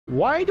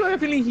Why do I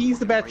feel he's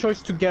the bad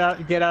choice to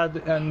get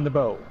out on the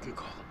boat? Good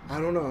call. I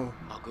don't know.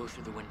 I'll go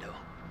through the window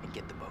and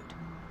get the boat.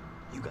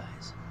 You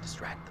guys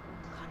distract them.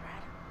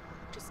 Conrad,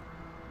 just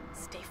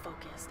stay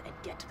focused and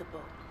get to the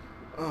boat.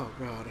 Oh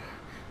god.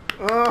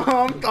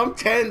 Oh, I'm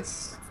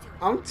tense.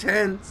 I'm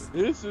tense.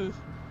 This is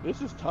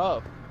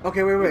tough.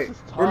 Okay, wait. This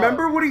is tough.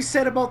 Remember what he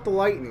said about the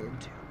lightning?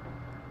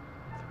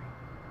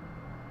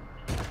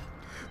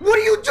 What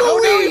are you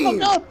doing?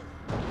 No.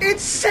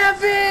 It's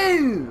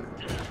 7!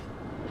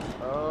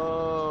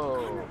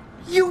 Oh.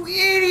 You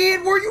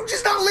idiot! Were you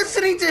just not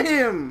listening to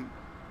him?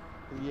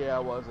 Yeah, I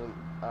wasn't.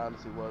 I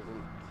honestly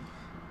wasn't.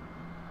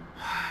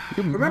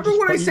 Remember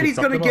when I said he's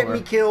gonna get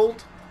me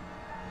killed?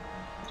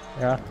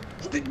 Yeah.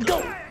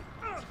 Go!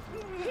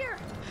 Here!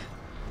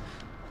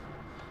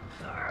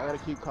 I gotta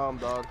keep calm,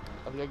 dog.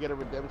 I think I get a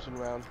redemption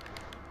round.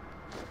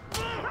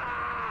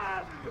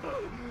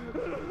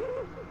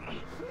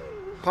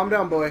 Calm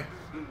down, boy.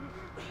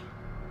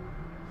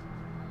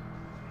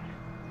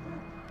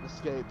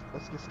 Escape.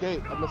 Let's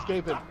escape. I'm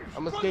escaping.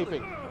 I'm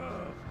escaping.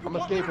 I'm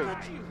escaping.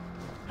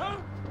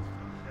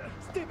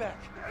 Stay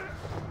back.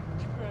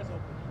 Keep your eyes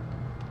open.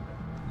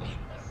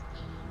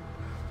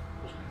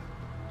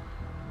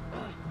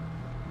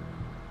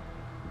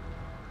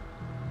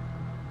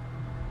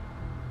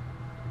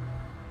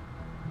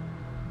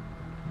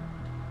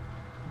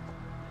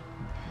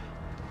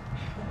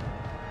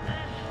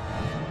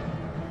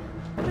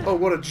 Oh,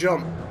 what a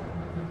jump.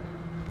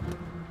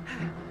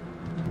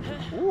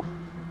 Ooh.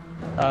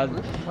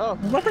 Oh.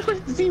 My first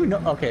question, does he even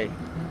know? Okay.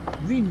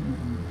 Does he... No,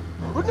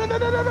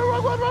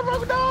 wrong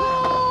one, no!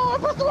 I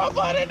pressed the wrong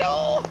button,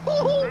 no!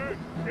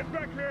 Get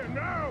back here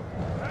now!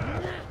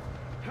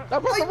 I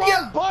pressed the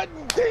wrong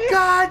button, damn!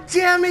 God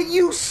damn it,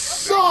 you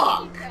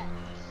suck!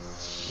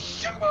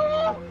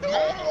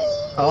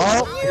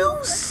 Oh! You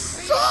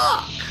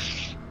suck!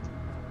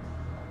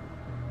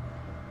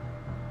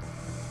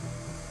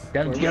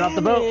 Get off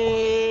the boat!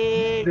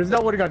 There's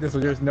no winning on this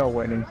one, there's no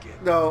winning.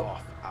 No.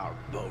 Off our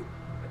boat.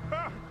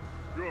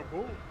 Your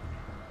boat?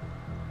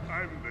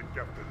 I'm the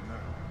captain now.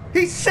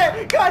 He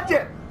said, God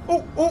damn!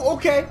 Oh,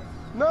 okay.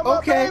 No,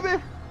 my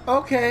baby!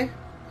 Okay.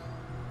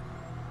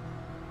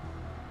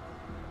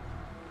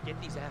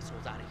 Get these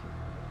assholes out of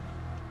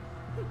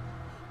here.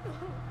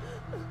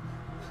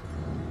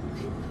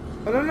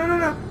 Oh,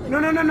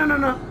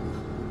 no.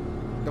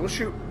 Don't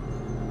shoot.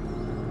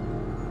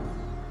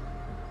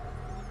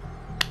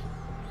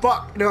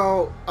 Fuck,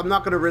 no. I'm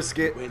not gonna risk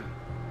it.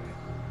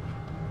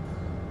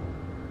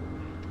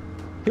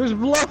 He was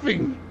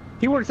bluffing!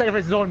 He wouldn't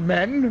sacrifice his own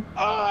men!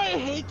 I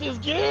hate this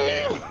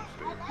game!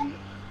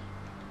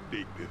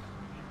 Take this.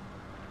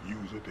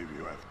 Use it if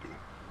you have to.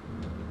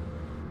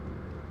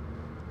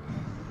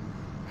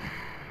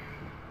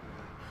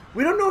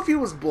 We don't know if he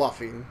was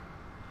bluffing.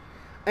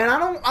 And I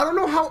don't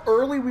know how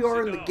early we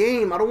are in the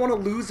game. I don't want to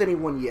lose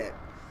anyone yet.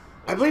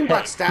 I blame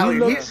Black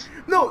Stallion.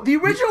 No, the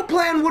original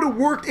plan would have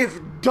worked if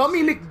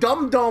Dummy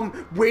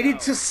McDum-Dum waited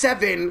to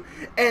 7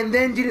 and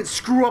then didn't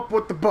screw up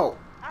with the boat.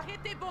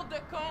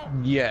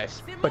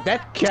 Yes, but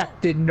that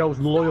captain knows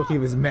the loyalty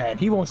of his men.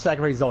 He won't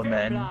sacrifice his own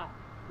men.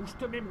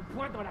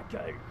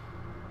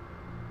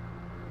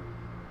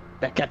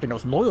 That captain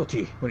knows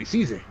loyalty when he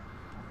sees it.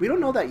 We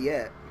don't know that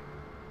yet.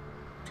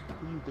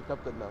 He's the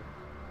captain now.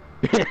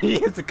 He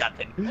is the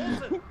captain.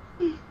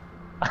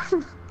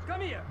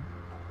 Come here.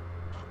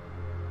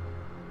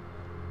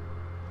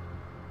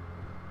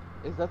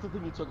 Is that the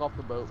thing you took off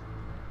the boat?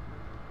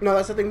 No,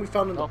 that's the thing we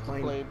found in the Off the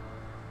plane. plane.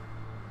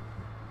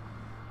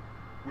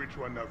 Which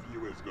one of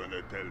you is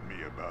gonna tell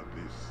me about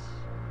this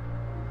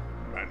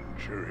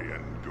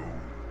Manchurian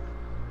goon?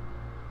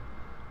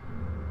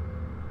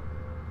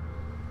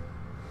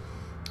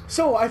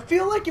 So, I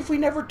feel like if we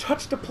never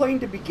touched the plane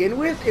to begin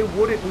with, it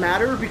wouldn't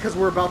matter because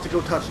we're about to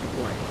go touch the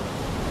plane.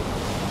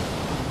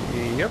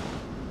 Yep.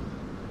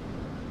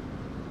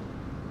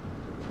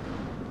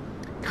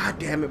 God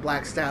damn it,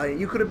 Black Stallion.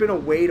 You could have been a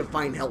way to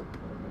find help.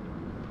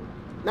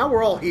 Now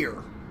we're all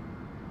here.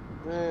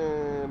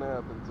 It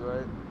happens,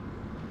 right?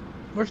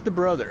 Where's the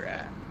brother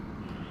at?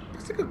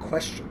 That's a good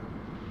question.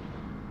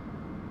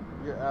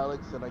 You're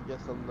Alex, and I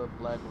guess I'm the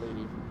black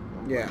lady.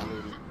 Yeah. Black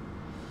lady.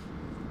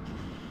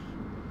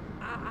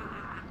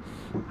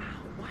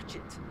 Watch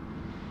it.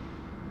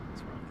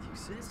 What's wrong with you,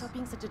 sis? Stop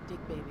being such a dick,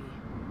 baby.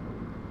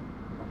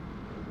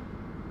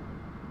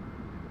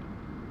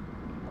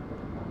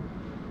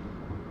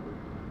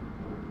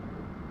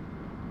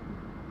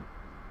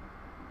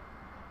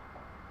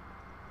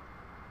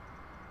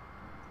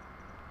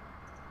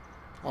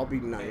 I'll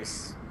be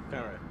nice.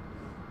 Conrad,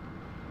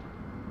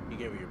 you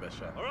gave it your best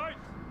shot. All right.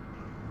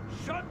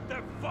 Shut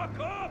the fuck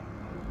up.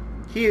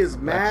 He is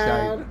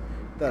mad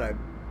that I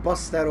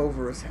bust that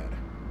over his head.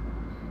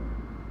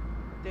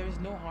 There is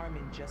no harm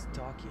in just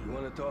talking. You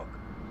want to talk?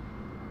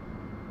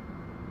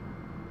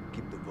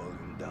 Keep the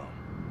volume down.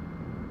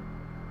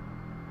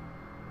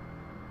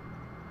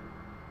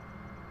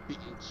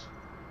 Bitch.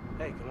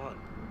 Hey, come on.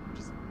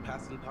 Just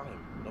passing time.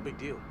 No big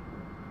deal.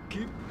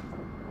 Keep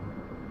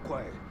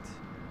quiet.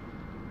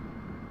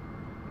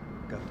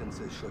 Captain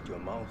says shut your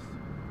mouth.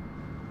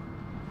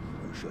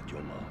 You shut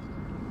your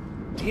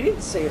mouth. He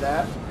didn't say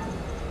that.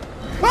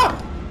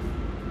 Ah!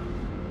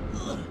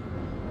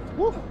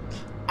 Woo.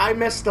 I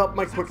messed up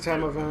my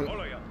QuickTime event.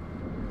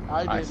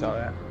 I saw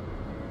that.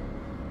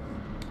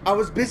 I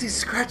was busy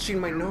scratching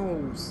my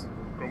nose.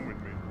 Come with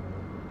me.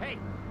 Hey,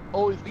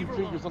 Always keep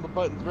fingers on the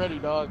buttons ready,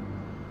 dog.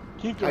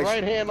 Keep your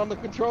right hand on the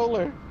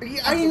controller.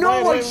 Yeah, I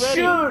know I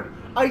should.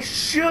 I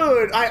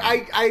should.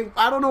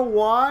 I don't know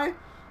why.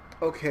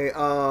 Okay,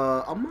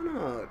 I'm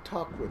gonna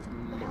talk with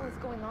What the hell is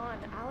going on,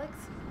 Alex?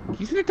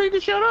 He's gonna tell you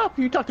to shut up.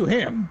 You talk to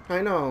him.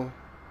 I know.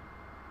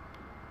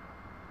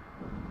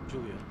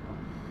 Julia.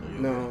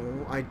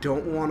 No, I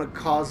don't want to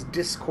cause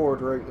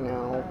discord right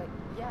now.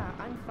 Yeah,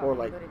 I'm fine, Or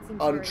like but it seems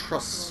very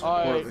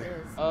untrustworthy.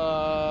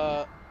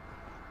 personal.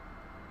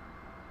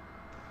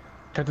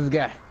 Talk to this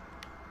guy.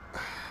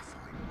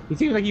 He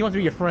seems like he wants to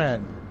be your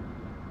friend.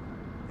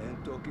 I'm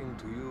talking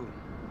to you.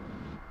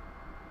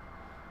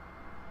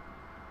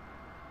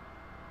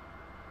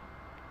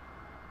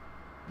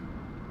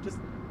 Just,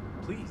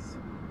 please,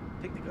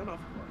 take the gun off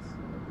of us.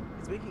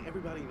 It's making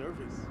everybody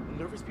nervous. And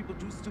nervous people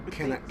do stupid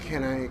things.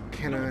 Can I? You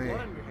don't have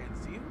blood on your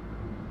hands, do you?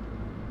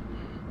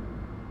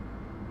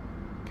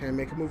 Can I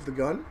make him move the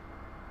gun?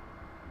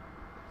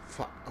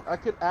 Fuck. Okay. I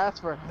could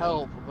ask for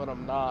help, but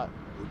I'm not.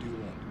 What do you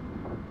want?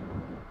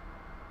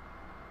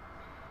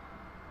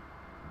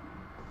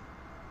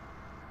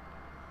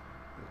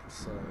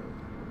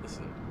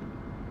 Listen,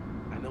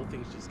 I know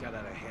things just got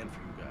out of hand for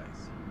you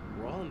guys.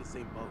 We're all in the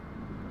same boat.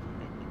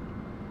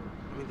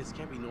 I mean, this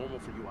can't be normal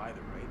for you either,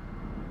 right?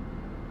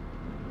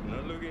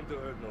 Not looking to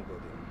hurt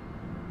nobody.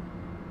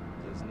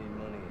 Just need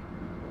money.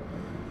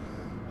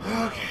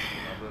 Okay.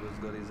 My brother's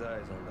got his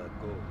eyes on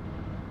that gold.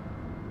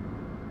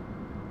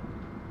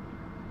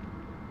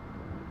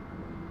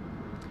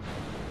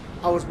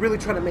 I was really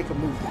trying to make him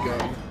move the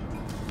gun.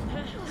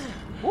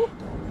 Woo.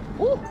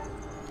 Woo.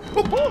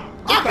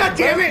 Ah, God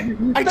damn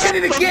it! I did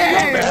it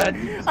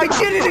again! I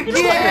did it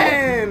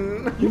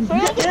again! You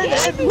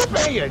get hit with the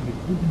pan.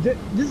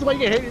 This is why you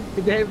get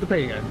hit with the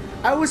pan.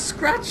 I was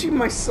scratching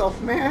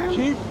myself, man.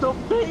 Keep the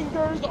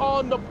fingers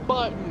on the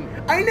button.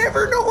 I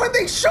never know when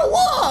they show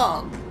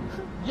up!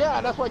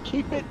 Yeah, that's why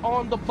keep it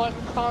on the button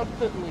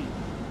constantly.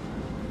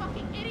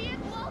 Fucking idiot!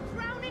 We'll all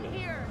drown in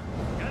here!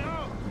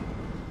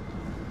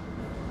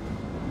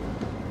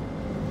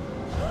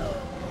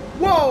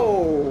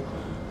 Whoa!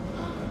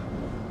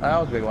 That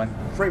was a big one.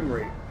 Frame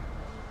rate.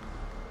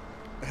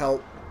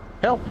 Help.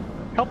 Help.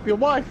 Help your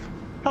wife.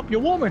 Help your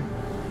woman.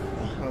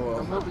 Oh I'm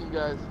well. helping you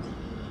guys.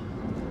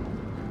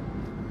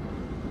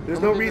 There's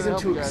I'm no gonna reason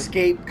help to you guys.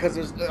 escape because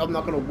I'm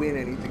not gonna win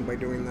anything by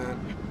doing that.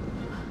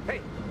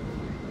 hey,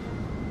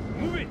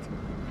 move it!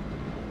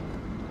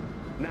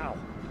 Now.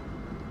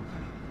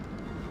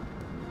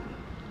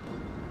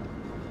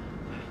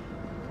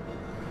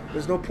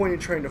 There's no point in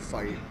trying to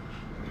fight.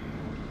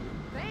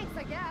 Thanks,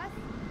 I guess.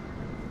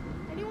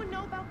 Anyone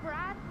know about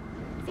Brad?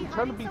 Is he I'm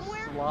trying to hiding be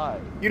somewhere? sly.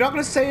 You're not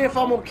gonna say if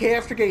I'm okay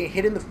after getting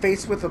hit in the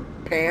face with a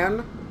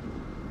pan?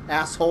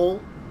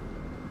 Asshole.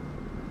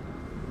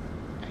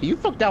 You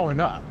fucked that one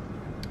up.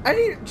 I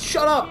didn't.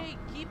 Shut up! Hey,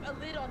 keep a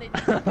lid on it.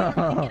 Just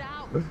never take it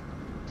out.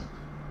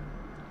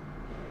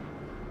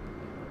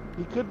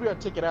 He could be our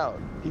ticket out.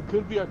 He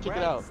could be our ticket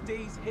Brad out.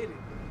 stays hidden.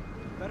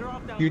 Better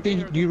off down Do you there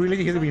think? Do you really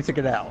think he's gonna be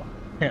taken out?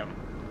 Him.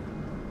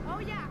 Oh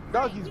yeah.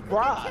 No, great. he's He could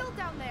Brad. get killed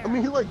down there. I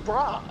mean, he's like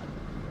Brad.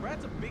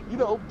 Brad's a big You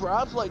know,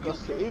 Brad's like a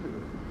savior.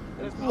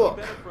 and it's Look.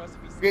 probably better for us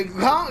if he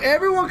Okay,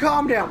 everyone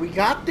calm down. We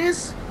got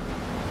this.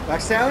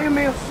 BlackStallion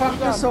may have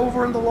fucked us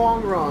over in the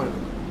long run,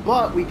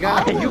 but we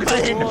got You it. got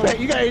hit in the face.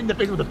 You got hit in the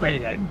face with a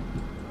pan.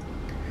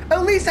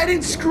 At least I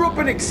didn't screw up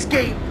an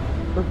escape.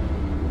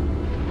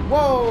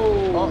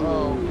 Whoa.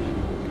 Uh-oh.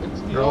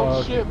 It's the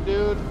old ship,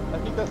 dude. I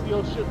think that's the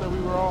old ship that we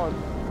were on.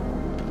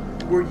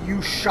 Where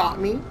you shot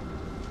me?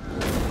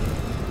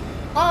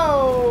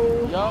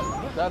 Oh.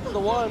 Yup, that's the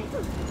one.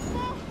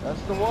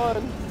 That's the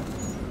one.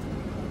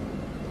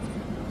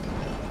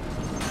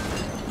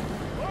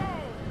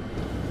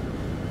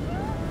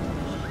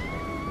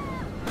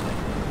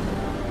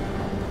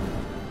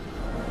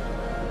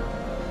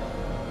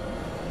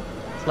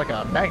 It's like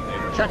a magnet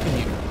attracting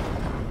you.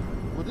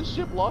 Was this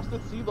ship lost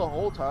at sea the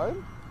whole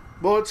time?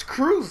 Well, its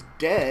crew's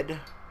dead.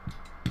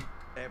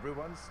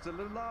 Everyone's still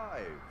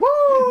alive.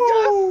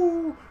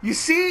 Woo! Yes! You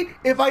see,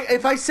 if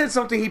I said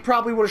something, he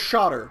probably would have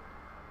shot her.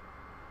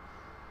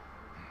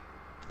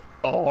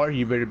 Or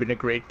you would have been a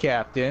great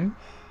captain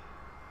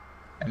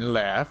and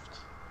left.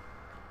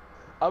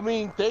 I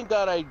mean, thank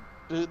God I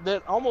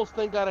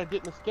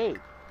didn't escape.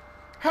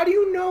 How do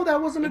you know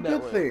that wasn't a In that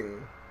good way.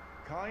 thing?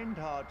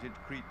 Kind-hearted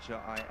creature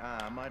I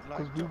am, I'd like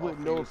Because to we wouldn't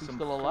offer know you if he's some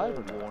still alive or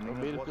not. forewarning Or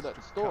made of it what's through that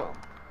to storm.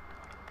 come.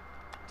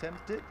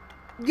 Tempted?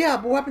 Yeah,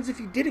 but what happens if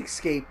you did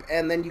escape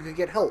and then you could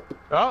get help?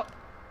 Oh.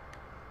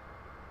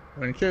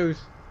 When choose.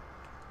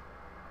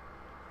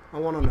 I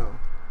want to know.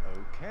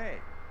 Okay.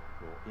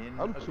 You're in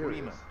I'm agreement.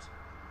 curious.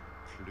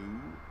 Clue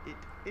it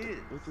is.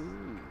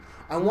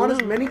 I want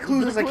as many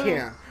clues as I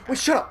can. Wait,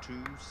 shut up. 2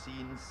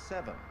 Scene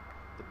 7.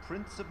 The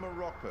Prince of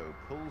Morocco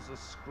pulls a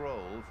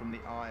scroll from the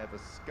eye of a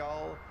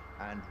skull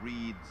and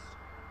reads,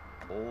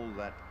 "All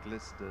that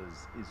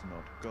glisters is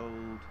not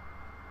gold.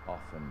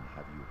 Often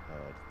have you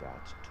heard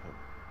that told."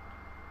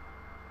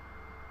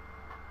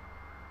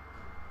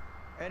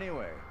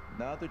 Anyway,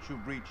 now that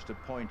you've reached a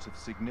point of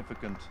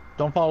significant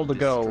Don't follow the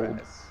gold.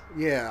 distress,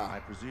 Yeah. I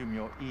presume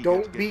you're eager to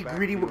Don't get be back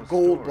greedy to with your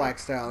gold, story. Black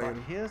Stallion.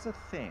 But here's a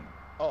thing.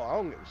 Oh, I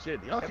don't give a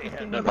shit. Y'all can't have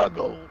Everything none of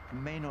gold.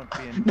 may not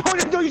be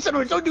No, you said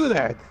don't do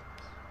that.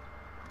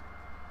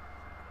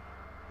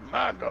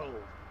 My gold.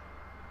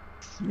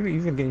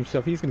 He's gonna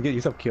get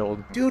yourself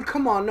killed. Dude,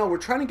 come on, no, we're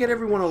trying to get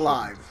everyone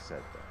alive.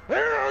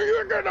 Hell, you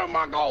ain't got no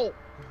my gold.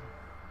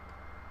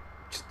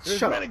 There's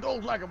Shut many up.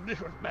 golds like them. This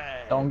one's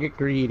bad. Don't get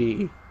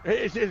greedy.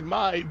 This is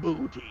my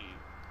booty.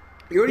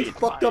 You already It's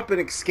fucked mine. up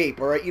and escape,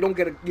 all right? You don't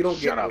get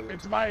Shut up! gold.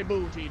 It's my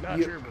booty, not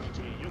You- your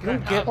booty. You don't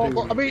can't get have booty.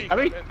 Well,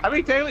 I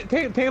mean,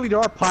 technically there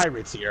are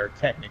pirates here,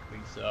 technically.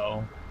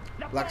 So.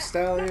 Black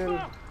Stallion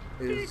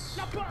is...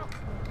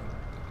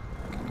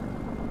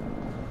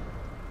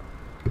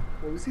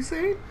 What was he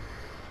saying?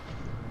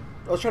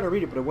 I was trying to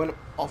read it, but it went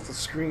off the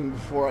screen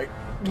before I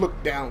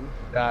looked down.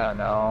 I don't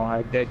know.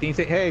 I think he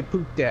said, "Hey,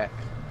 poop deck,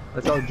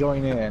 let's all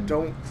join in."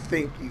 Don't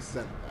think he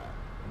said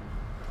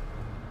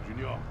that.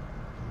 Junior.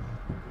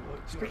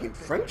 Speaking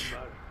French?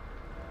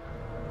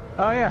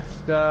 Oh yeah.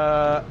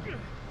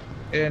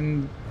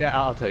 And yeah,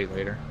 I'll tell you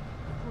later.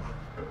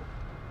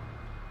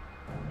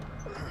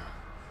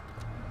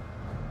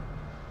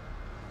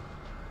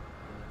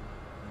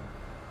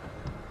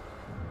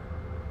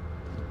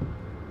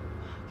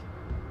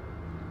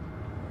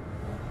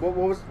 What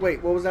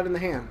was that in the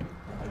hand?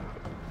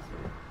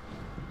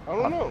 I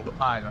don't know.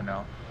 I don't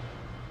know.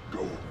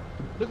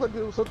 Looked like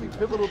there was something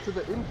pivotal to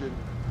the engine.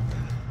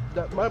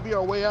 That might be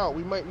our way out.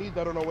 We might need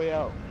that on our way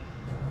out.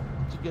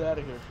 To get out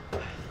of here.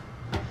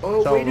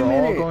 Oh, So wait a we're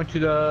all minute. going to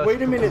the.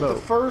 Wait a minute. The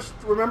boat.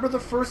 remember the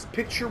first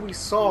picture we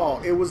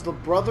saw? It was the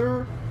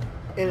brother,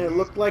 and it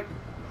looked like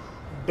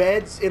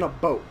beds in a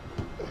boat.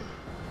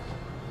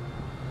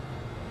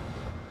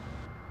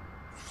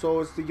 So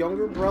is the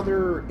younger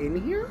brother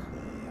in here?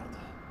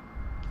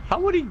 How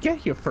would he get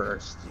here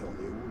first?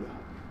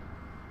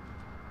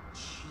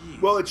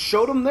 Well, it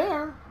showed him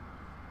there.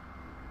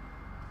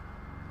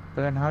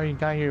 But then how he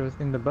got here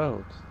within the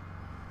boat?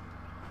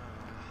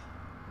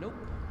 Nope.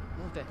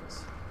 No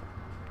thanks.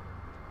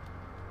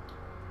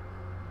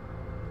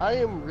 I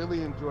am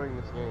really enjoying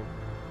this game.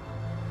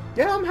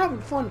 Yeah, I'm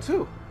having fun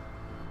too.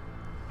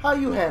 How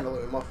you handle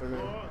it, Muffin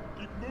Man?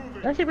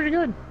 Actually, pretty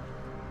good.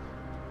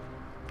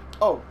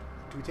 Oh,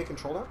 do we take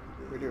control now?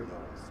 We do.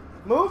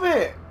 Move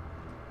it!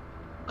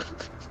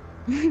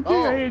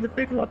 Oh. I had to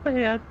pick him up the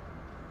hand.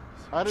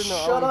 I didn't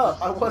know. Shut up!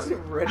 I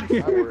wasn't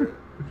ready for it.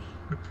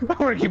 I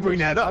want to keep bringing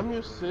that up. I'm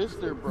your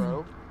sister,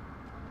 bro.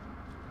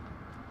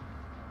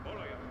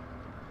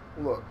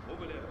 Look.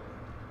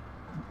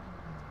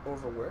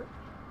 Over where?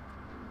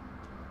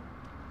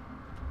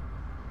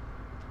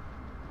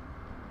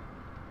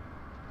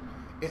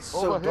 It's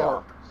so Over here.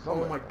 dark. Oh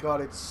Somewhere. my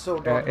god, it's so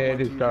Yeah, dark. on it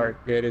my is TV. dark.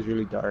 It is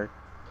really dark.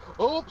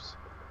 Oops.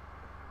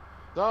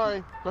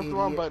 Sorry, pressed the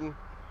wrong Idiot. button.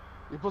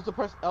 You're supposed to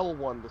press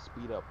L1 to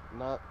speed up,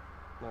 not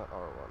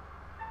R1.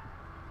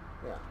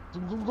 Yeah.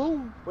 Zoom zoom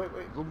zoom. Wait.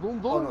 Zoom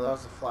zoom zoom. Oh no, that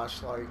was a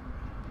flashlight.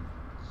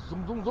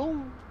 Zoom zoom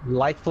zoom.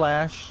 Light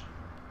flash.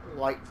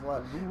 Light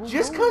flash.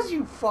 Just because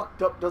you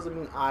fucked up doesn't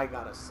mean I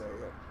gotta say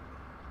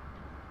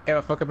it. If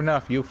I fuck up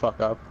enough, you fuck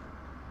up.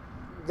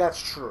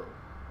 That's true.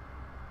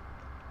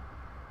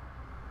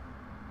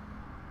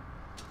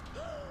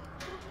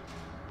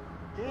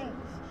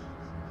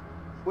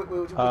 Wait,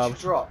 what'd you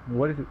drop?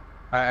 What is it?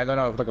 I don't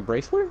know. It's like a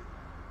bracelet?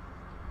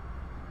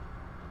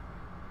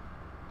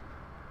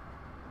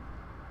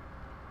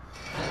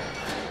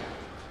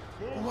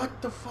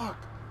 What the fuck?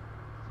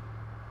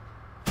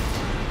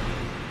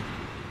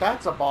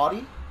 That's a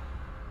body?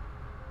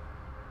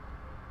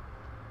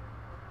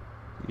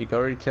 You can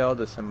already tell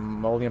the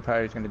Somalian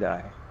pirate is gonna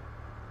die.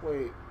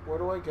 Wait, where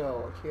do I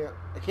go?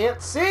 I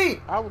can't see!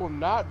 I will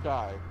not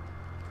die.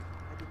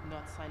 I did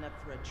not sign up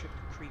for a trip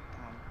to Creep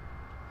Town.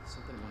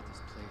 Something about this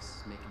place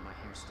is making my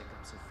hair stick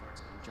up so far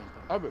it's gonna jump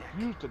I on my neck.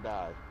 refuse to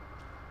die.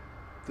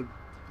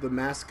 The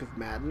Mask of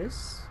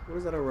Madness? What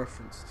is that a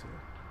reference to?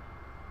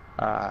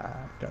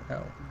 Don't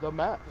know. The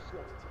map.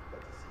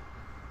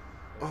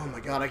 Oh my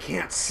god, I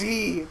can't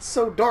see! It's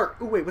so dark!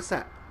 Oh wait, what's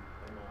that?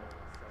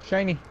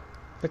 Shiny.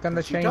 Click on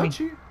the shiny.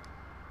 Touchy?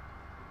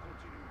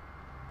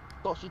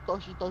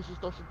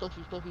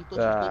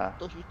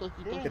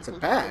 It's a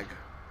bag.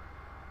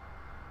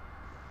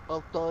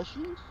 Of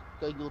Toshi's?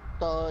 Can you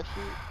Toshi?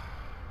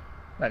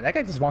 Man, that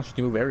guy just wants you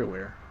to move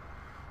everywhere.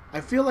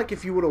 I feel like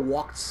if you would have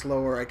walked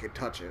slower, I could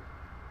touch it.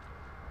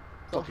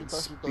 Fucking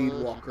Toshi, speed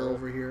Toshi, walker Toshi.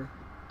 over here.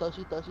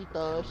 Toshi.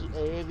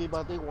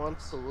 Everybody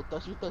wants to.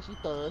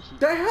 Toshi.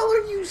 The hell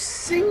are you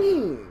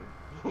singing?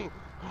 I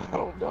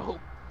don't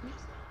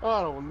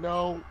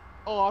know.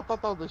 Oh, I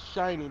thought that was a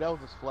shiny. That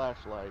was his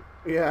flashlight.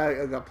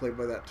 Yeah, I got played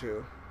by that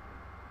too.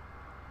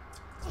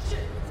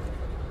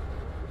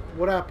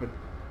 What happened?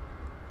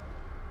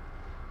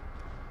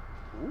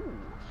 Ooh.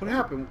 What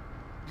happened?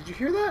 Did you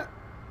hear that?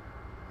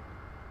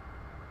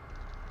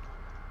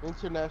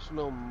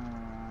 International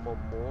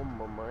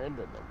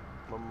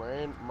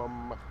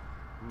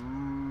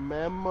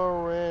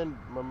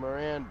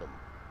memorandum.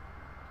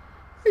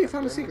 Hey, you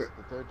found a Again, secret.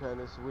 it's the third time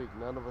this week.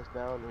 None of us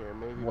down here.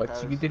 Maybe. What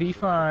Paris secret did he is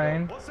gonna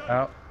find? What's Oh.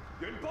 up?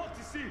 You're in box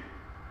to see.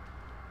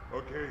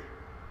 Okay,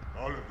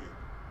 all of you,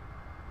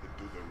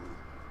 into the room.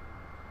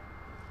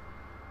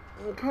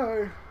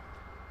 Okay.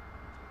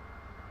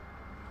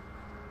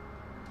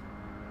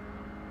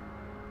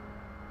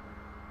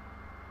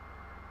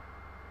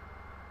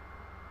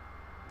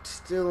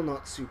 Still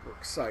not super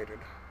excited.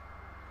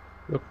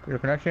 Look, your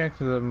connection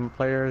to the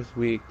player is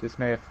weak. This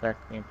may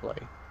affect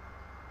gameplay.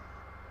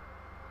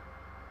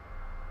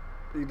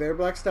 You there,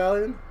 Black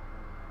Stallion?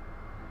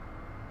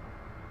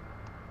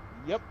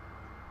 Yep.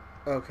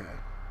 Okay.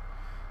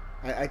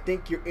 I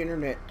think your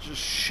internet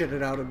just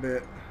shitted out a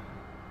bit.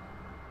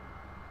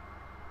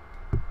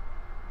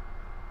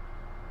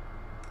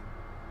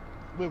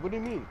 Wait, what do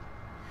you mean?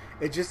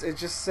 It just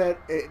said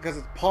because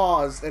it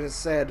paused and it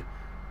said,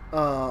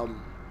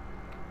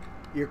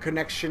 your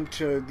connection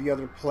to the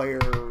other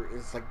player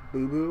is like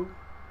boo boo.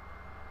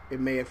 It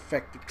may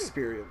affect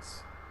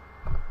experience.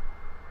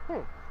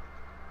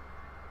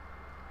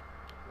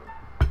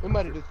 It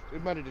might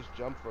have just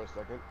jumped for a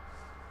second.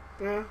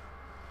 Yeah.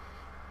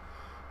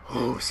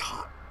 Oh, it's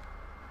hot.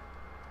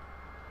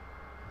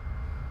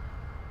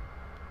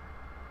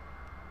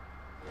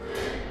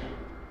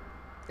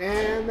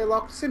 And they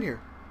locked us in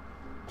here.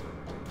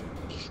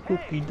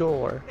 Spooky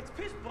door. It's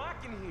pitch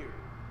black in here.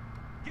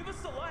 Give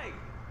us a light.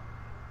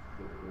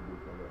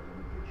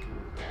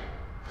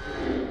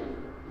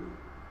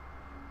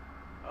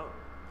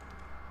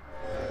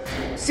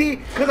 See,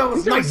 because I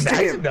was nice to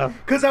him.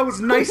 Because I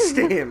was nice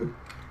to him.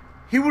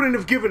 He wouldn't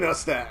have given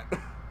us that.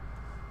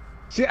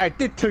 See, I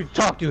did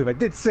talk to him. I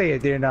did say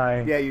it, didn't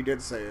I? Yeah, you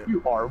did say it.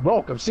 You are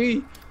welcome.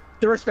 See?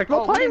 The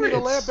respectable We didn't pirates.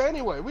 need a lamp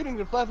anyway. We didn't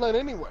need a flashlight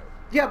anyway.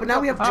 Yeah, but now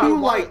we have two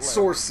light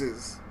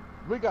sources.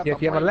 We got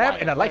Yes, you have a lamp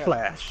and a light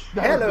flash.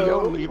 That's the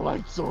Hello. only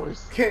light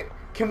source.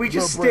 Can we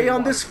just stay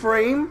on this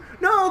frame?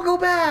 No, go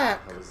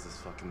back. How is this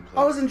fucking place?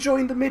 I was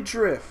enjoying the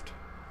mid-drift.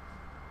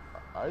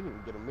 I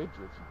didn't get a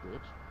midriff, you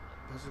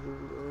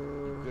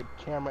bitch. Good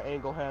camera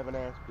angle having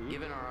ass bitch.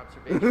 Given our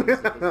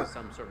observations that this is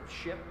some sort of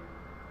ship,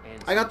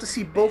 and I got to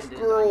see both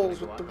girls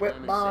with the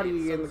wet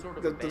body and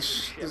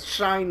the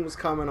shine was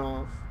coming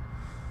off.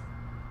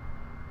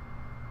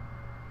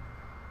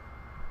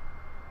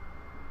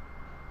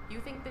 You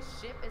think this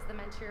ship is the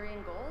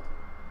Manchurian gold?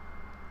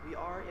 We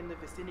are in the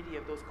vicinity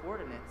of those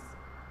coordinates.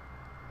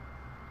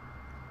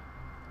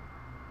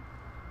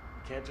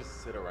 We can't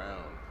just sit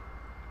around.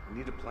 We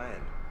need a plan.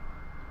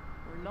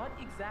 We're not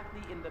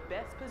exactly in the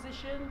best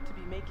position to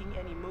be making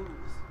any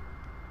moves.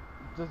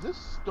 Does this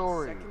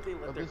story Second they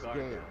let of their this guard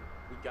game down.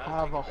 We gotta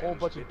have take a whole advantage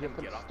bunch of of it and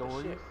different get off the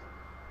stories? ship.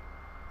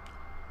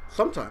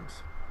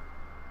 Sometimes.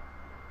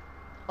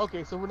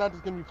 Okay, so we're not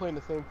just gonna be playing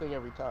the same thing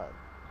every time.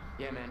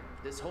 Yeah, man,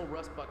 this whole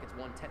rust bucket's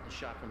one tetanus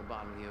shot from the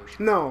bottom of the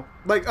ocean. No,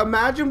 like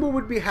imagine what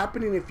would be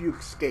happening if you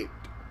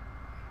escaped.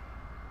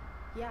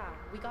 Yeah,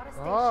 we gotta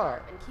stay Ah.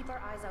 sharp and keep our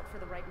eyes out for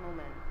the right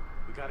moment.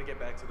 We gotta get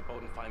back to the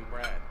boat and find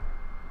Brad.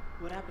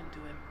 What happened to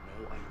him?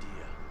 No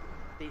idea.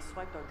 They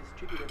swiped our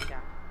distributor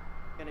cap.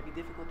 Gonna be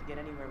difficult to get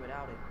anywhere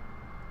without it.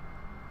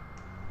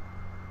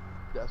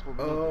 That's what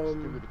we need the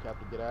distributor cap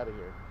to get out of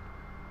here.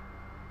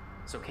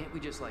 So can't we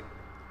just, like,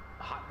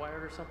 hotwire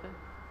it or something?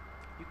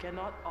 You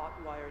cannot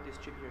hotwire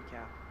distributor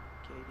cap.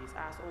 Okay, these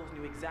assholes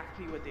knew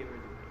exactly what they were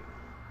doing.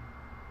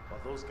 While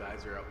those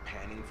guys are out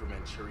panning for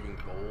Manchurian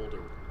gold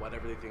or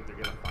whatever they think they're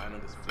gonna find on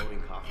this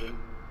floating coffin,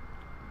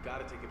 we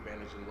gotta take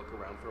advantage and look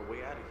around for a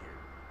way out of here.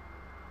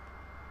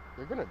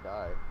 They're gonna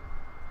die.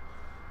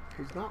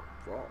 He's not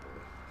wrong.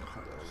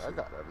 I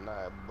got a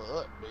nice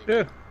butt, baby.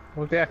 Dude,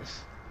 what's the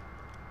X?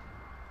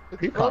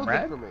 It's You frozen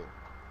comrade? for me.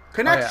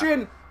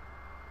 Connection!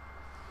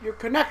 Your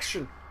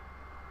connection!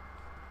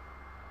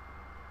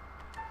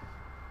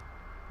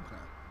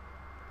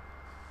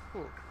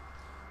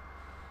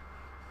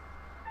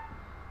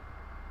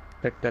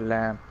 Pick the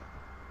lamp.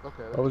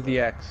 Okay. What was the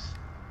X?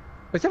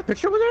 Is that a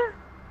picture over there?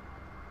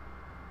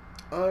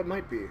 It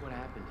might be. What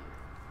happened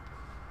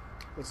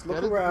here? Let's look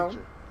That is the around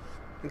picture.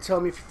 and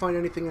tell me if you find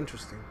anything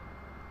interesting.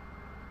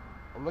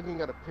 I'm looking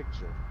at a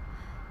picture.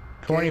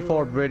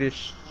 24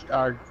 British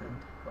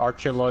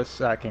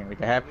Archelaus, I can't read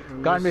that.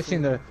 Have gone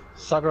missing the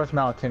Sagros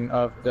Mountain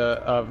of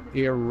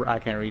I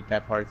can't read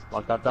that part. It's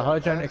blocked out. The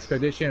Hudson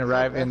expedition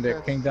arrived in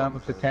the Kingdom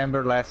of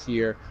September last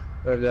year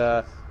with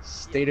the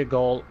stated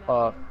goal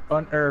of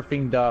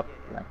unearthing the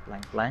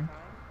blank.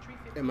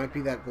 It might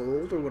be that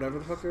gold or whatever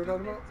the fuck they were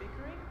talking about.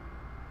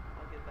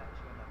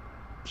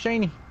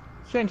 Shiny,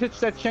 touch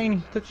that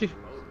Shany, touch it.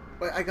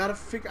 Wait, I gotta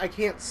figure. I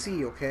can't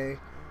see. Okay.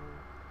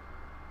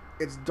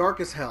 It's dark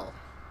as hell.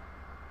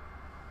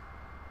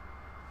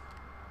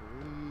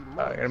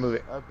 I gotta move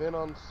it. I've been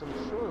on some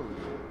shore leave.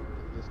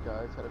 This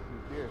guy's had a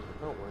few beers,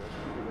 but don't worry,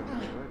 I'm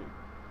ready.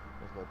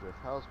 There's no drift.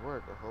 How's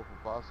work? I hope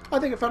we're possible. I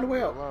think I found a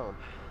way out. Alone.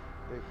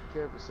 Take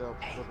care of yourself.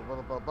 Blah blah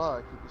blah blah blah.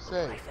 Keep you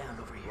safe. I found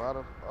over here. A lot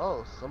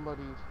of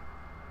somebody.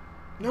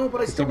 No,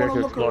 but I You still seem there want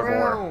to to look explore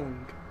more.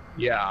 around.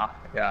 Yeah.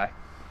 That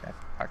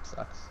part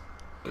sucks.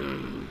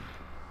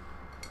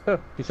 Oh,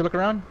 you still look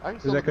around? I can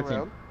still look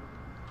around.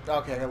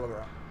 Okay, I gotta look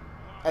around.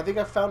 I think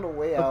I found a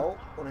way out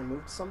when I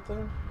moved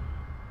something.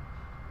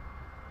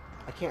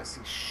 I can't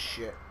see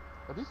shit.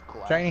 Are these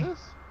glasses?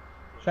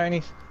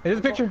 Shiny. Here's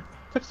a picture.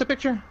 Touch the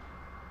picture.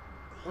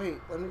 Wait,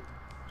 let me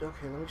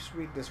just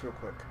read this real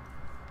quick.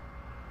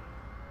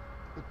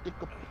 Take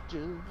a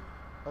picture.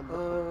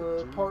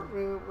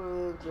 Apartment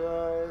with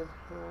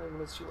I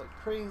miss you like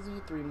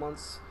crazy. 3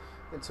 months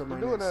until my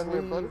doing next that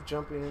here, leave. buddy?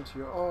 Jumping into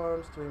your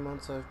arms. 3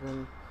 months I've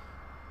been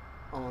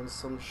on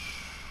some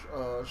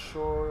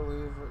short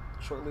leave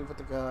with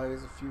the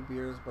guys. A few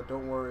beers, but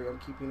don't worry, I'm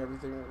keeping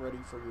everything ready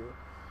for you.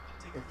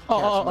 If you catch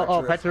my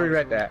drift, Patrick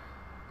read that.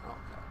 Okay. I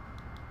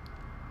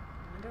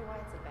wonder why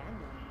it's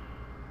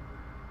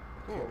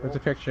abandoned. There's a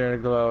picture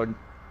glowed.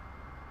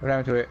 What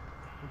happened to it?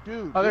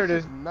 Dude, Oh, there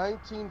this it is.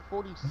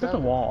 1947. Is that the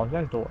wall? Is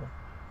that a door?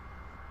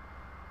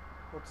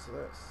 What's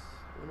this?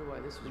 I wonder why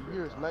this was The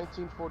year is ripped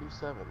off.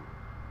 1947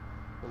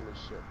 in this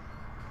shit.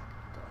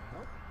 What the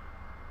hell?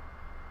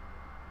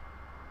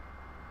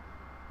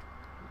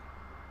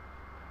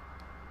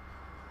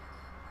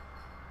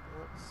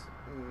 That's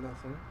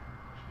nothing.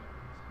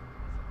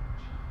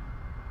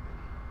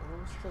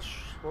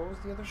 What was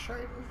the other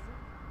shiny?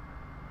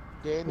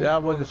 Danny's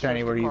That was going the to shiny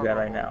search where the he's at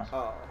cargo right now. holds.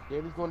 Oh.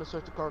 Danny's going to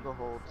search the cargo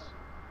holds.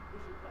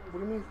 What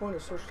do you mean going to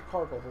search the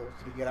cargo holds?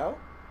 Did he get out?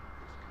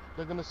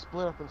 They're going to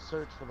split up and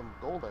search for the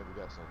gold, I'm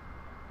guessing.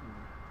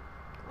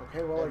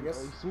 Okay, well, And I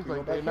guess it seems we go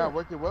like back they're not here.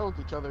 working well with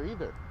each other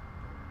either.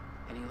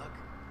 Any luck?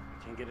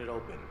 Can't get it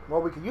open.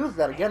 Well, we could use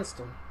that against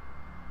him.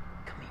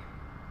 Come here.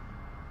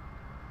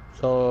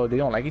 So they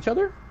don't like each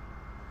other?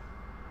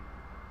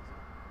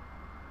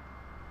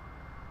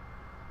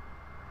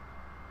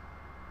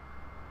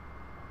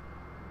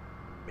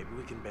 Maybe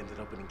we can bend it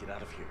open and get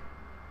out of here.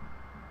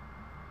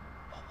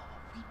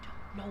 We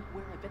don't know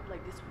where a event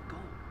like this would go.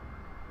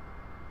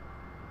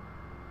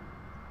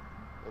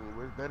 And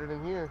we're better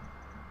than here.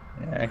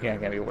 Yeah, it can't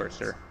be worse,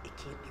 sir. It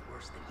can't be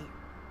worse than here.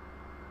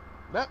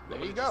 Yep,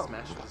 there you go.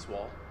 Smash this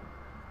wall.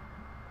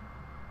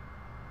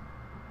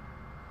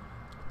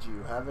 Do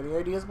you have any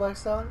ideas,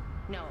 BlackStallionSSF?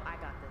 No, I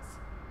got this.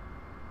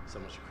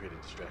 Someone should create a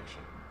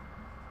distraction.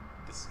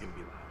 This is gonna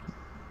be loud.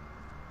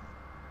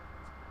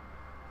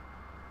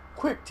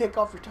 Quick, take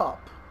off your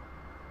top.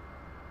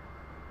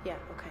 Yeah,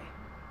 okay.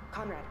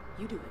 Conrad,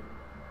 you do it.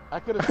 I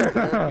could have said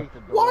barricade the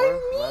door Why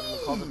rather than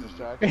call the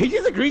distraction. He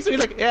just agrees, so he's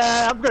like,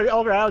 yeah, I'm good.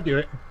 I'll do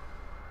it.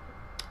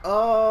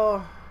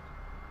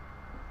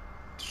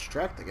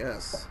 Distract, I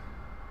guess.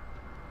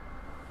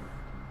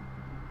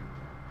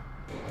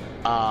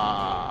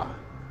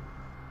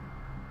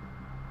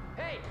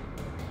 Hey,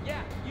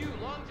 yeah, you,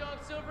 Long John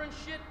Silver and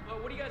shit.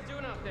 What are you guys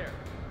doing out there?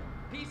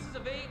 Pieces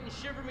of 8 and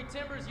shiver me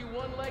timbers, you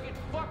one-legged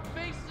fuck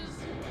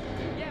faces.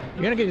 Yeah.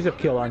 You're gonna get yourself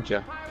killed, aren't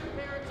you?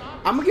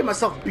 I'm gonna get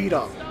myself beat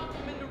up.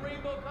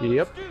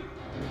 Yep.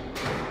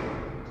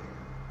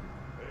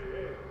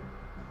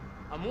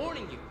 I'm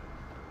warning you.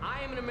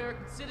 I am an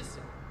American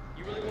citizen.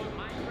 You really want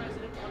my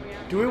president coming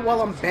after Do you it while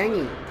guys? I'm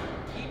banging.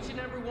 Each and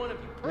every one of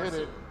you. Hit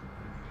Personally. it.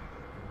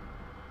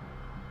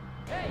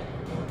 Hey,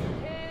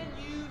 can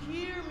you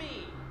hear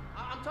me?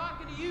 I'm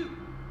talking to you.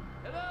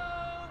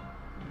 Hello?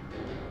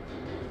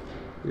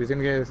 He's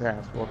gonna get his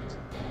ass whooped.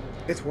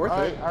 It's worth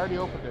Alright, it. I already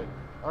opened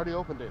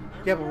it.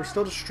 Yeah, but we're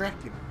still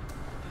distracted.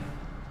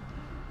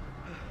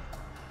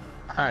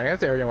 I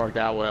guess everything worked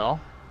out well.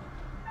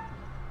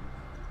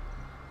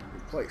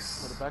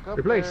 Replace. Put it back up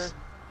Replace.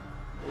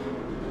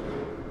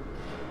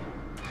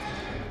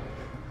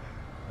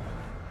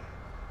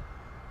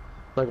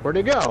 Like, where'd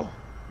it go?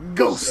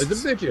 Ghosts. The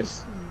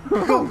bitches.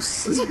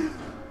 Ghosts.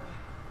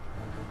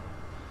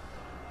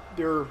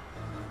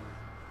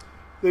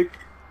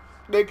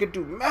 They could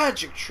do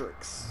magic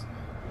tricks.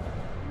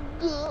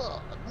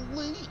 Golly.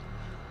 Are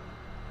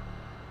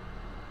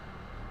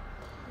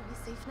we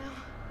safe now?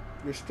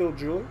 You're still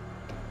Julie?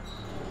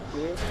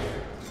 Yeah.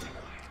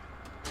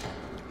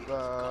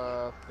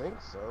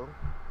 Think so.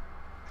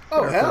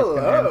 Oh, Air Force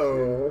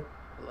hello,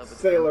 Love it.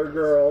 Sailor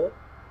Girl.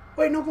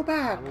 Wait, no, go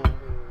back. There's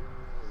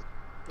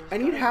I need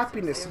gotta be some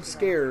happiness. I'm stairs in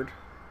scared.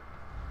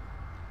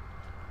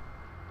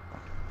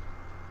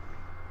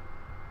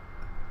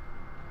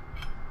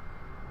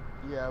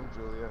 Yeah, I'm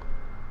Julia.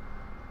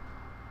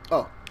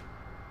 Oh,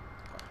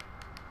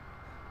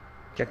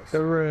 Check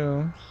the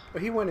rooms.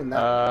 but he went in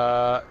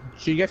that.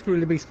 So you guys could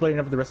really be splitting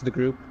up with the rest of the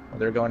group while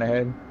they're going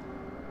ahead.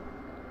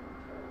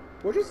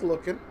 We're just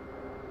looking.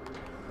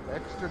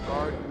 Extra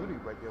guard duty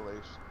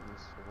regulations.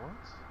 What?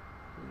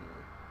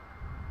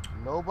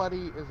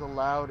 Nobody is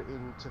allowed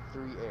into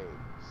 3A.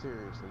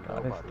 Seriously,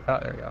 nobody. Oh,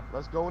 there we go.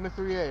 Let's go into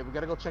 3A. We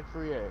gotta go check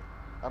 3A.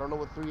 I don't know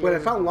what 3A is. Wait, I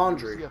found but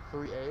laundry. If you see a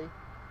 3A,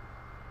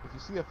 if you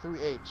see a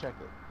 3A, check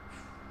it.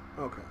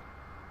 Okay.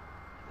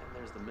 And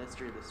there's the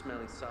mystery of the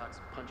smelly socks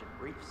and pungent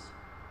briefs.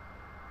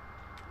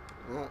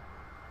 Well,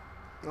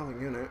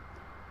 nothing in it.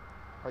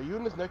 Are you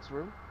in this next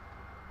room?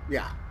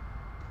 Yeah.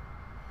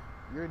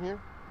 You're in here?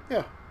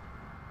 Yeah.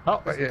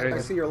 Oh, I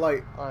see your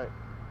light. Alright.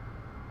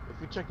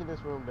 If you're checking this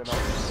room, then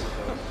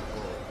I'll...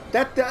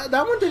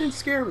 That one didn't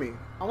scare me.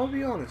 I'm gonna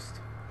be honest.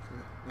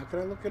 Now can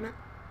I look in it?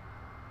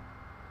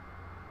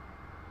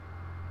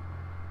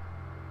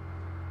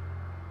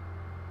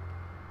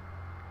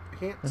 I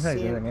can't see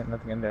it.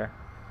 Nothing in there.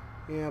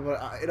 Yeah,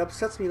 but it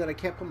upsets me that I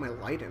can't put my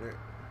light in it.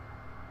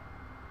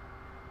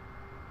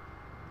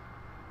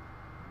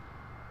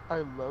 I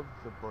love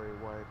the bright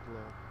white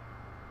lamp.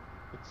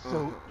 It's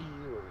so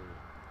eerie.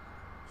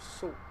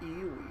 So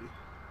eerie.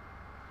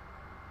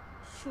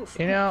 So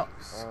You know,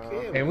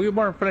 scary. and we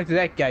weren't friends to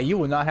that guy. You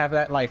will not have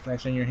that light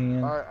flash in your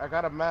hand. Alright, I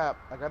got a map.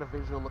 I got a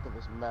visual look at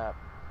this map.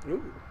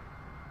 Ooh.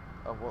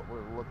 Of what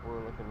we're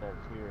looking at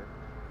here.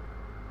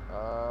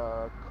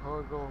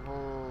 Cargo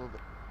hold,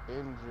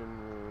 engine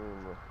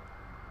room.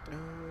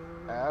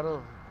 Out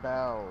of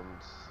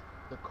bounds.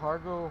 The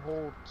cargo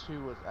hold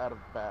 2 is out of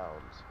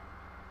bounds.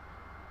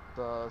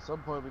 So at some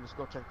point we just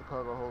go check the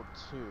cargo hold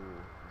 2 and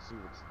see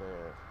what's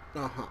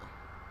there. Uh-huh.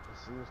 It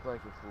seems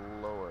like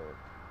it's lower.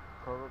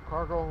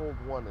 Cargo hold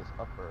 1 is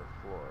upper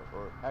floor,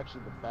 or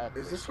actually the back.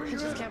 Is this where I you're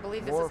just at? can't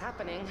believe this is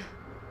happening.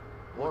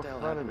 More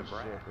front of the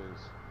ship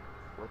is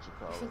what you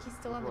call it. I think he's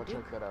still on the Duke.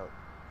 Duke. Check that out.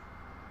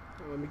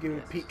 Let me give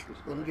it a peek.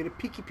 Let me get a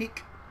peeky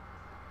peek.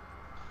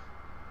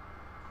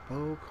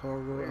 Oh,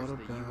 cargo Where's out of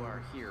the bounds. "you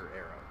are here"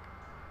 arrow?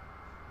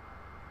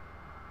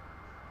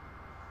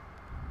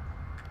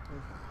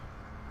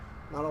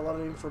 Not a lot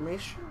of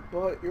information,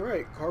 but you're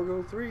right.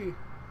 Cargo 3 is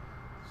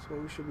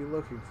what we should be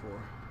looking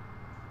for.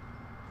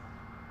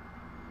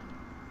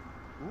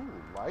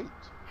 Ooh, light.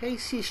 Hey,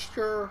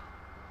 sister.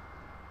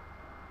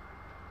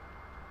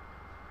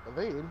 Are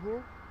they in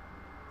here?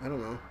 I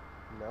don't know.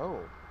 No,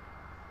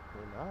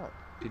 they're not.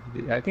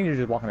 I think you're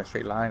just walking a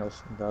straight line with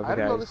the other I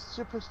didn't know guys. this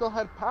ship still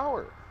had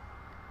power.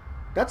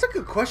 That's a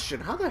good question.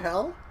 How the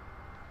hell?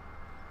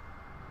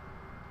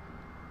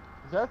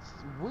 That's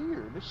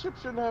weird. This ship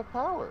shouldn't have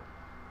power.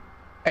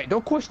 Hey,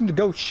 don't question the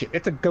ghost ship.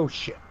 It's a ghost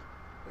ship.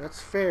 That's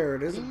fair.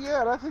 It isn't.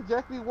 Yeah, that's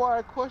exactly why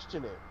I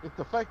question it. It's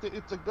the fact that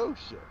it's a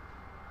ghost ship.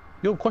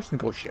 You don't question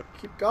the ghost ship.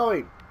 Keep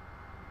going.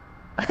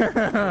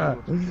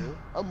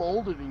 I'm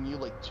older than you,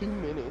 like 2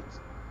 minutes.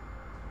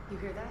 You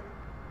hear that?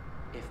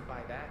 If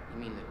by that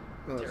you mean the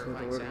Oh, that's not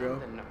the terrifying way to sound, go.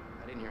 then no,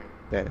 I didn't hear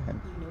anything.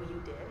 Dead. You know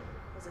you did.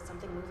 Was it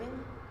something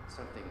moving?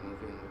 Something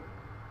moving.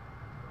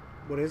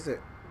 What is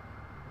it?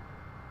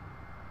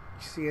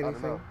 You see I don't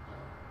anything? know.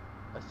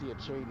 I see a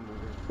chain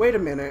moving. Wait a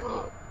minute.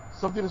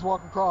 Something is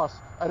walking across.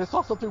 I just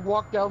saw something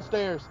walk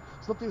downstairs.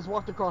 Something has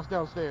walked across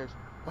downstairs.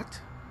 What?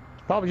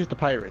 Probably just the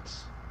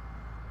pirates.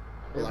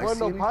 There Will I wasn't see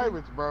no anything?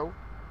 pirates, bro.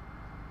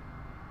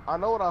 I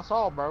know what I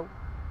saw, bro.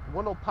 There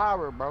wasn't no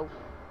pirate, bro.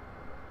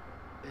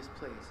 This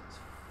place is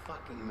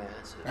fucking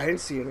massive. I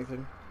didn't see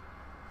anything.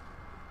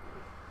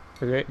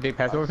 They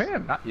passed over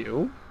him, not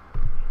you.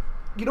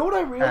 You know what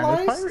I And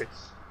realized? there's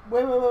pirates.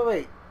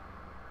 Wait.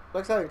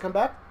 BlackStallion, come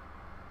back.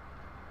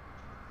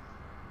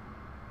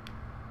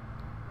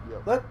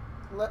 Yep.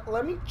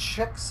 Let me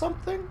check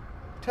something.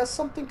 Test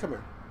something. Come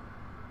here.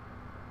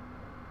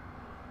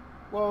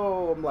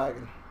 Whoa, I'm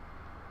lagging.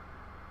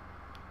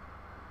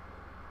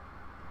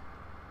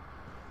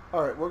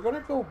 Alright, we're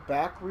gonna go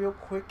back real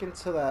quick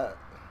into that.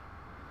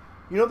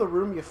 You know the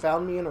room you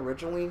found me in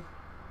originally?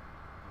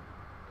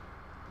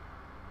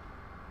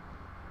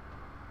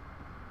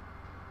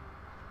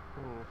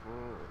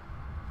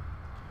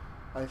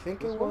 I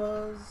think This it one?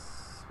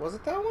 was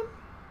it that one?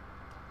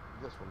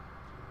 This one.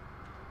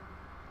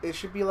 It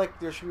should be like,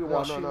 there should be a No,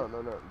 washing. no.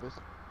 This.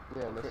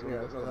 Yeah, Okay, this one. yeah,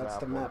 That's no, the that's map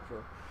the one. map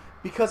room.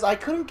 Because I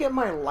couldn't get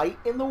my light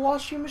in the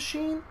washing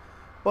machine,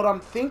 but I'm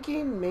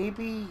thinking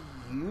maybe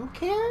you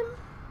can?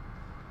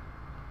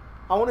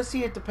 I want to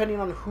see it depending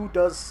on who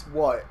does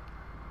what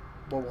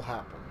will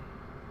happen.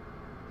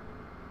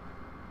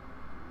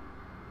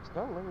 It's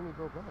not letting me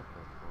go back that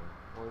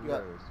far. Or You got-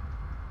 there it is.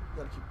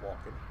 You gotta keep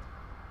walking.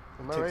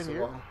 Am It I right takes a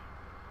here? while.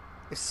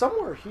 It's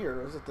somewhere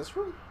here. Is it this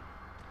room?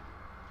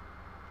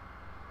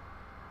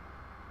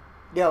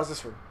 Yeah, it was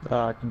this room.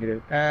 I can get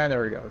it. And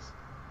there it goes.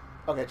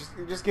 Okay,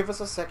 just give us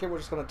a second. We're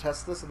just gonna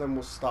test this, and then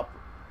we'll stop,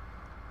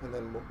 and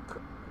then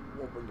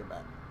we'll bring it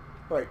back.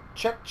 All right,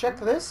 check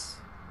this.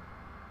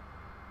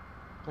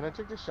 Can I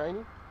check this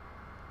shiny?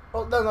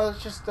 Oh no,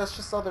 that's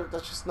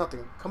just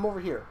nothing. Come over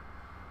here.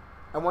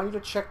 I want you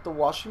to check the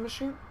washing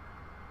machine,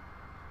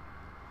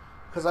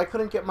 because I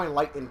couldn't get my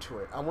light into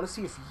it. I want to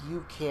see if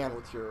you can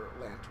with your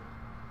lantern.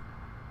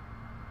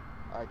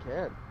 I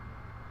can.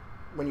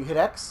 When you hit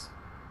X.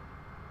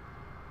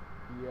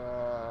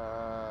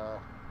 Yeah.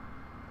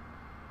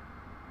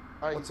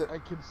 What's it? I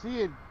can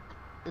see it.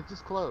 It's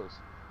just closed.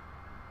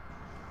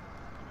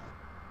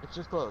 It's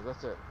just closed.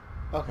 That's it.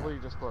 Okay.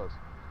 Completely just closed.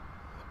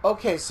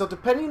 Okay, so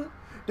depending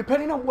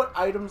on what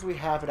items we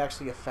have, it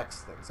actually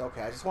affects things.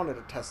 Okay, I just wanted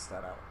to test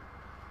that out.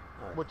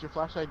 All right. What, your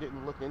flashlight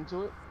didn't look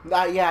into it?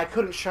 Yeah, I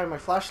couldn't shine my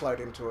flashlight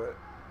into it.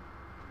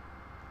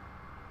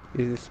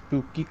 Is it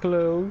spooky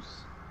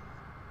clothes?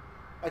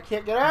 I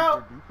can't get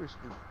out. Super duper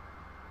spooky.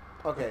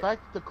 Okay. The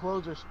fact that the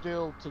clothes are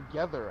still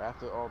together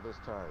after all this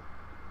time.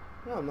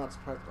 No, I'm not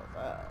surprised about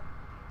that.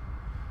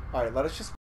 Alright, let us just